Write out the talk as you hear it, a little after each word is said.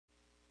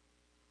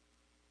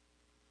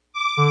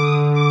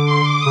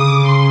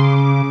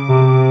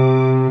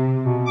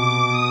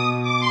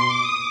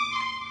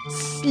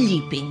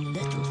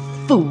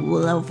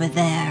over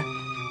there.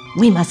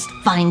 We must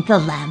find the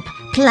lamp,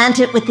 plant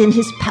it within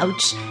his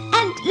pouch,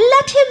 and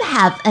let him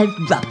have a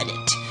rub at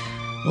it.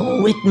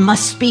 Oh, it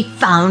must be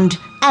found,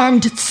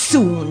 and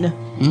soon.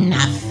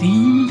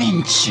 Nothing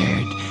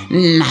ventured,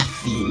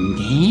 nothing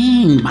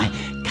gained, my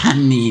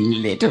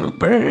cunning little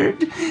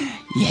bird.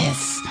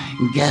 Yes,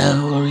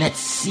 go, let's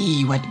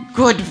see what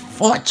good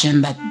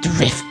fortune the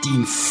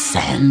drifting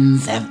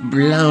sands have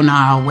blown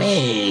our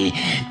way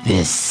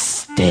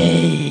this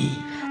day.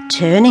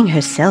 Turning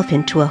herself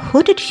into a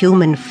hooded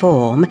human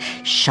form,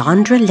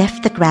 Chandra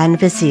left the Grand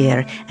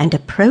Vizier and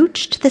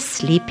approached the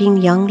sleeping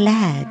young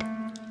lad.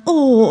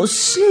 Oh,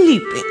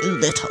 sleeping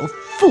little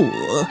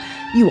fool,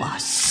 you are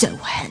so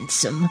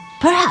handsome.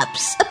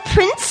 Perhaps a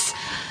prince?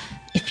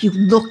 If you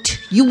looked,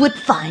 you would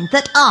find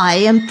that I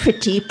am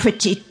pretty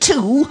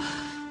too.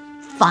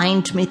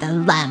 Find me the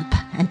lamp,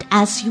 and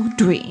as you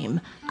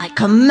dream, I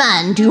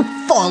command you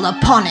fall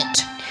upon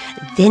it.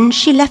 Then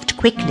she left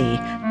quickly,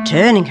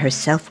 turning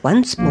herself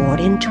once more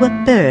into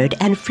a bird,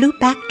 and flew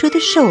back to the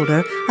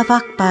shoulder of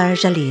Akbar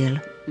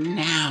Jalil.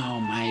 Now,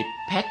 my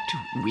pet,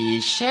 we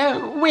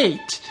shall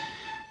wait.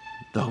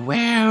 The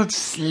world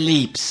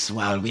sleeps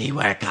while we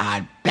work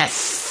our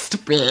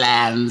best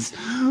plans.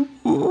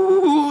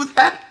 Ooh,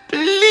 that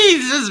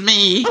pleases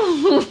me.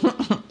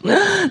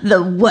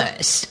 The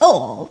worst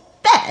or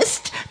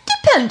best,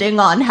 depending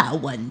on how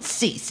one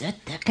sees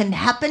it, that can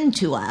happen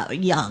to our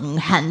young,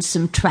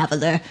 handsome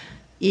traveler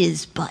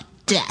is but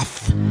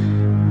death.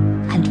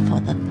 And for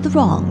the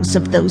throngs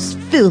of those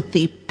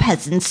filthy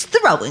peasants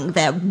throwing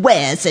their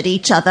wares at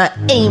each other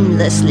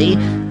aimlessly,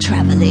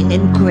 traveling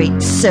in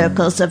great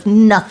circles of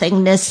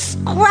nothingness,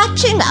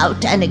 scratching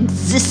out an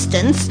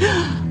existence,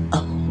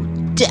 oh,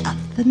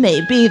 death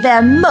may be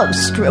their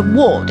most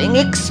rewarding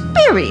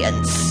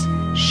experience.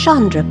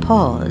 Chandra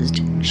paused.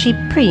 She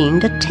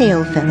preened a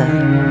tail feather.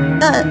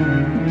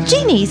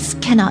 Genies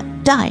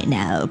cannot die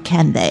now,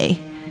 can they?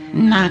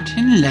 Not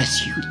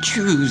unless you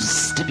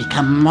choose to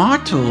become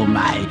mortal,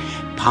 my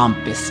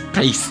pompous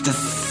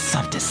priestess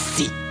of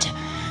deceit.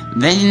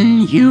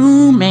 Then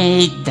you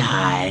may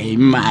die,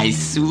 my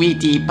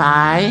sweetie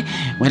pie,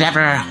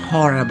 whatever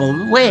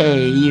horrible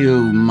way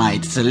you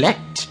might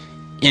select.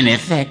 In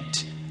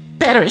effect,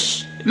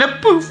 perish in a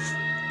poof.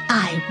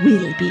 I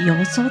will be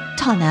your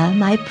sultana,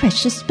 my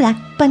precious black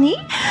bunny.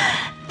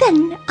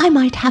 Then I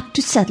might have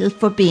to settle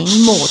for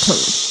being mortal.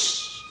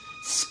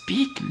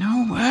 Speak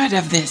no word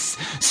of this,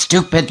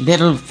 stupid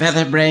little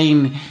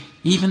featherbrain.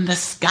 Even the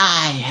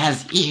sky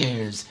has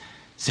ears.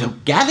 So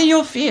gather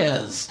your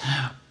fears.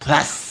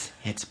 Plus,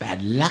 it's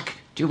bad luck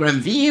to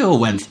reveal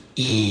one's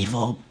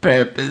evil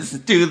purpose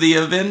to the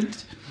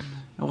event.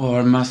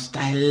 Or must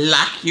I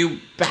lock you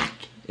back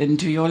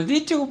into your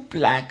little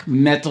black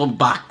metal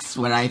box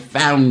where I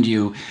found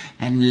you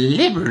and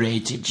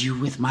liberated you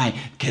with my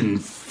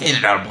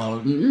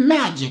considerable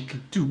magic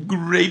to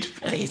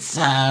gratefully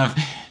serve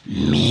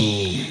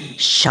me?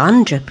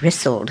 Chandra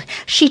bristled.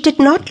 She did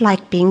not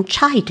like being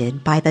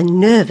chided by the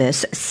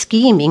nervous,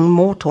 scheming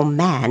mortal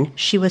man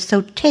she was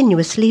so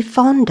tenuously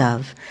fond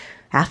of.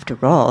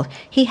 After all,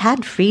 he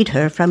had freed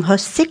her from her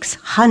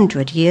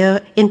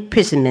 600-year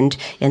imprisonment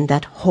in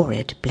that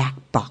horrid black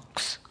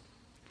box.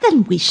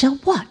 Then we shall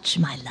watch,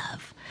 my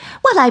love,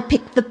 while I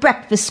pick the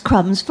breakfast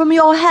crumbs from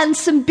your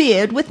handsome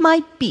beard with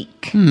my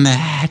beak.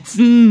 That's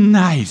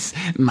nice,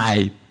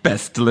 my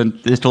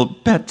pestilent little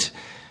pet.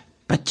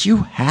 But you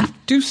have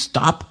to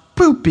stop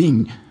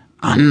pooping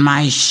on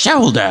my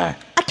shoulder.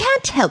 I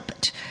can't help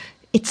it.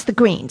 It's the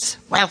greens.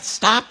 Well,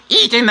 stop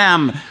eating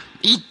them.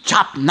 Eat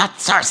chopped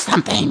nuts or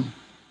something.